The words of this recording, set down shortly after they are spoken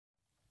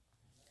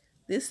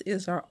This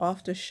is our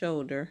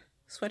off-the-shoulder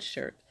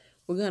sweatshirt.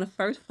 We're going to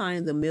first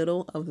find the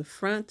middle of the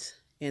front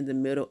and the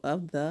middle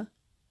of the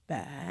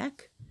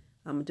back.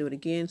 I'm going to do it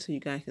again so you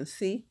guys can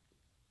see.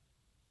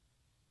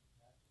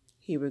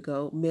 Here we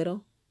go,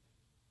 middle.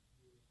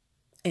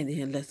 And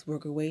then let's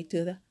work our way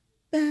to the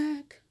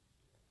back.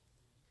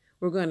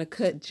 We're going to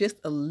cut just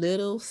a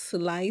little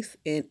slice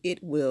and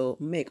it will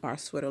make our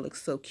sweater look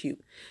so cute.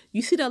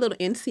 You see that little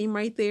inseam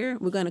right there?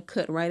 We're going to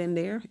cut right in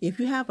there. If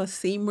you have a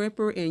seam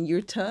ripper and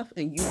you're tough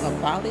and you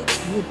about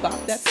it, you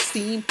about that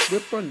seam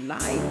ripper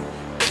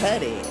life,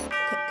 cut it.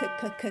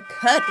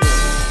 Cut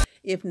it.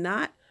 If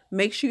not,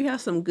 make sure you have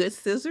some good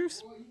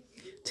scissors.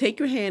 Take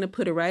your hand and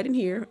put it right in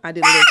here. I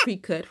did a little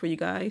pre-cut for you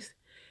guys.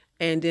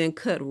 And then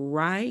cut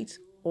right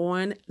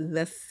on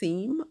the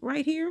seam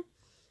right here.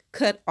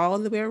 Cut all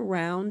the way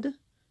around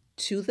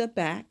to the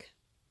back.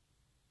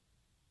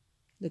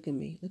 Look at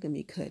me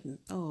cutting.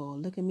 Oh,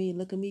 look at me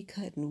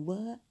cutting.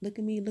 What? Look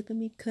at me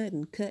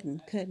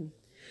cutting.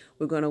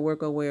 We're going to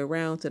work our way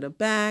around to the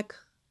back,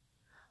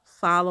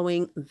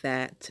 following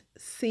that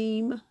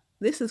seam.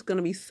 This is going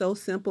to be so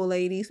simple,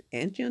 ladies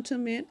and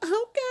gentlemen.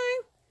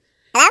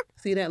 Okay.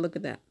 See that? Look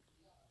at that.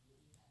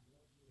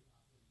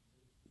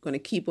 Going to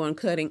keep on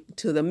cutting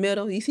to the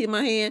middle. You see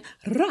my hand?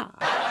 Rah!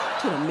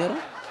 To the middle.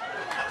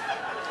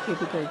 Here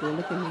we go, girl.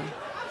 Look at me.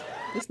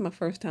 This is my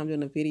first time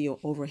doing a video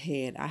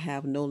overhead. I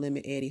have No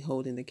Limit Eddie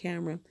holding the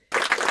camera.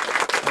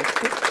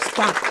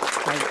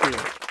 Stop right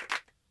there.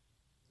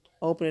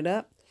 Open it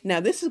up. Now,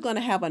 this is going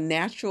to have a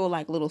natural,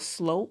 like, little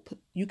slope.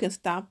 You can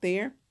stop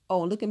there.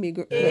 Oh, look at me,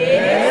 girl.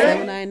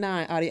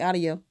 $7.99. Out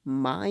of your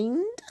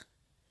mind.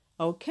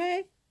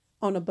 Okay.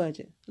 On a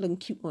budget. Looking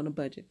cute on a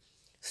budget.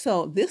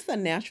 So, this is a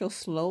natural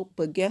slope.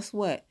 But guess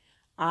what?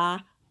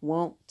 I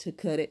want to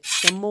cut it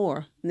some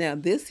more. Now,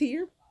 this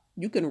here.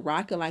 You can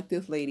rock it like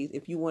this, ladies,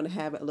 if you want to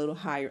have it a little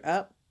higher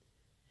up.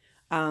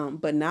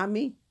 But not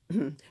me.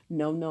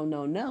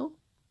 No.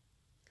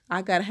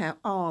 I got to have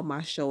all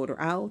my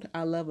shoulder out.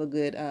 I love a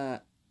good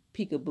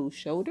peekaboo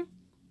shoulder.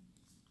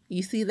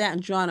 You see that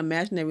and draw an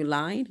imaginary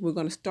line. We're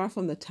going to start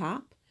from the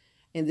top.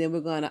 And then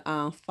we're going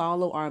to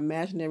follow our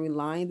imaginary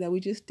line that we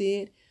just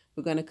did.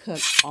 We're going to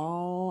cut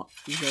all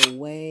the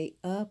way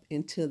up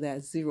into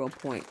that 0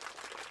 point.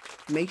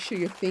 Make sure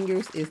your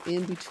fingers is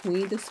in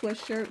between the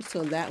sweatshirt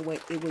so that way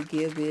it will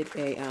give it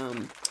a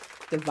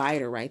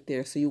divider right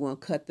there. So you want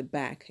to cut the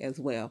back as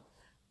well.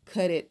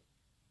 Cut it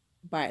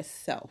by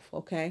itself,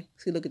 okay?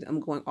 See, look at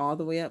I'm going all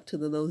the way up to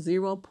the little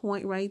 0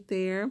 point right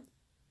there.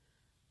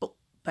 Oh,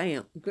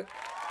 bam.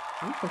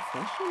 I'm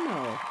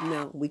professional.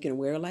 Now, we can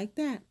wear it like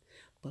that,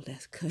 but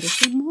let's cut it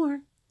some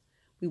more.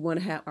 We want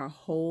to have our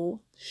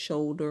whole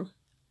shoulder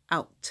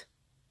out,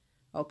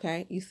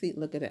 okay? You see,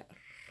 look at that.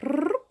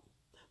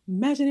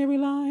 Imaginary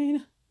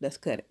line. Let's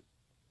cut it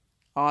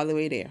all the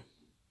way there.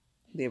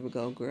 There we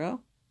go,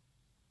 girl.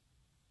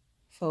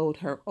 Fold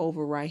her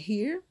over right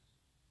here.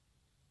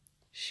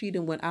 She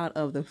done went out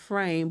of the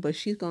frame, but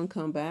she's gonna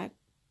come back.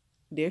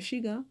 There she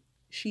go.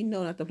 She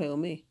know not to play with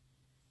me.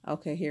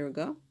 Okay, here we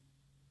go.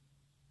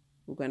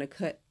 We're gonna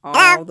cut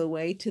all the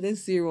way to the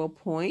 0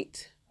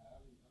 point.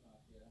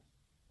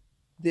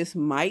 This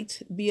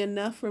might be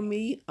enough for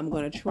me. I'm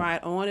gonna try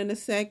it on in a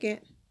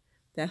second.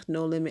 That's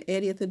No Limit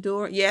Eddie at the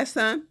door. Yes,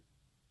 son?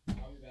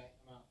 I'll be back.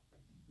 I'm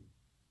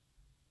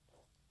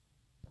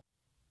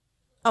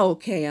out.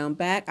 Okay, I'm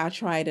back. I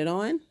tried it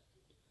on.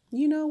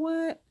 You know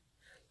what?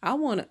 I'm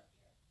going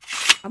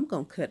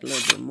to cut a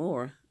little bit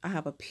more. I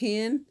have a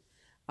pin.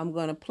 I'm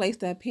going to place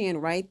that pin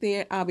right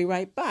there. I'll be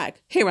right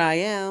back. Here I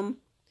am.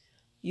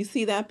 You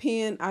see that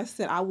pin? I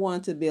said I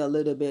want to be a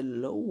little bit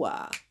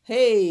lower.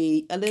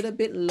 Hey, a little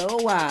bit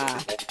lower.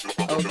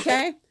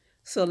 Okay?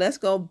 So let's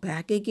go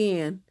back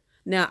again.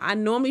 Now, I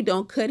normally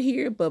don't cut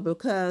here, but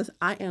because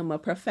I am a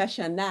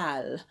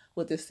professional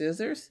with the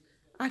scissors,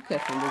 I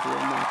cut from this little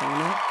mark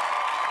on it.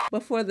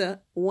 But for the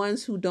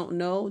ones who don't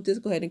know,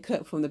 just go ahead and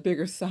cut from the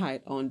bigger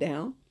side on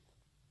down.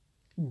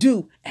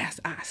 Do as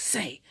I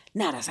say,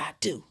 not as I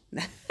do.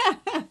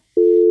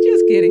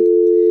 Just kidding.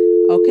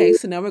 Okay,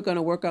 so now we're going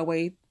to work our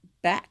way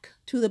back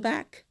to the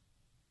back.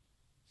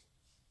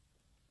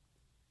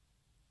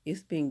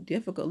 It's being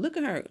difficult. Look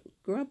at her.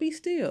 Girl, be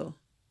still.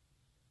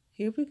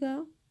 Here we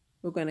go.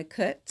 We're going to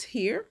cut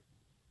here.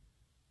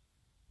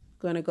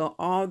 Going to go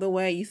all the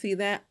way. You see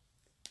that?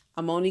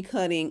 I'm only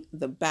cutting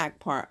the back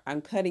part.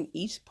 I'm cutting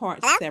each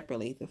part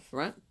separately. The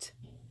front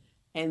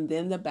and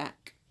then the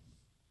back.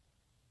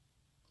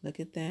 Look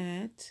at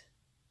that.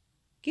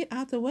 Get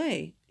out the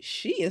way.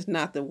 She is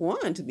not the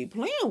one to be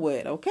playing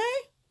with, okay?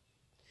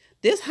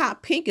 This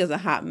hot pink is a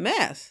hot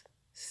mess.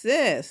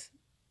 Sis.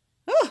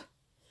 Oh.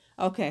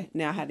 Okay,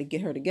 now I had to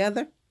get her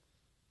together.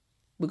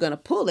 We're going to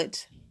pull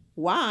it.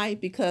 Why?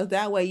 Because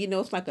that way, you know,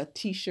 it's like a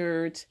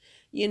t-shirt,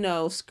 you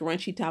know,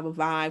 scrunchy type of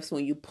vibe. So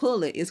when you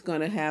pull it, it's going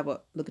to have a,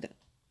 look at that.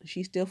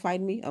 She's still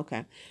fighting me?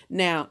 Okay.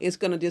 Now, it's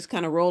going to just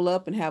kind of roll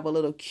up and have a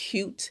little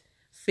cute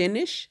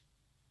finish.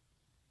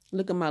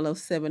 Look at my little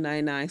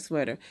 $7.99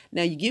 sweater.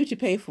 Now, you get what you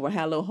pay for. I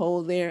had a little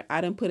hole there. I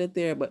didn't put it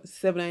there, but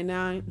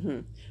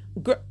 $7.99.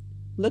 Girl,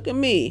 Look at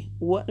me.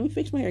 What? Let me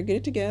fix my hair. Get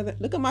it together.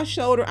 Look at my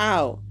shoulder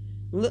out.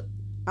 Look,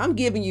 I'm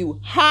giving you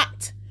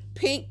hot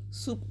pink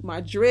soup.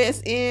 My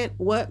dress in.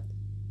 What?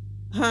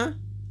 Huh?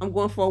 I'm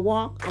going for a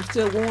walk. I'm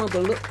still warm,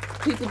 but look,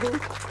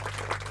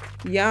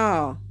 peekaboo.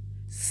 Y'all,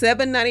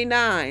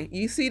 $7.99.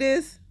 You see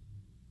this?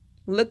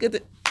 Look at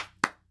the.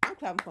 I'm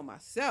clapping for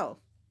myself.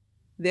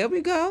 There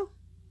we go.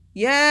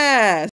 Yes.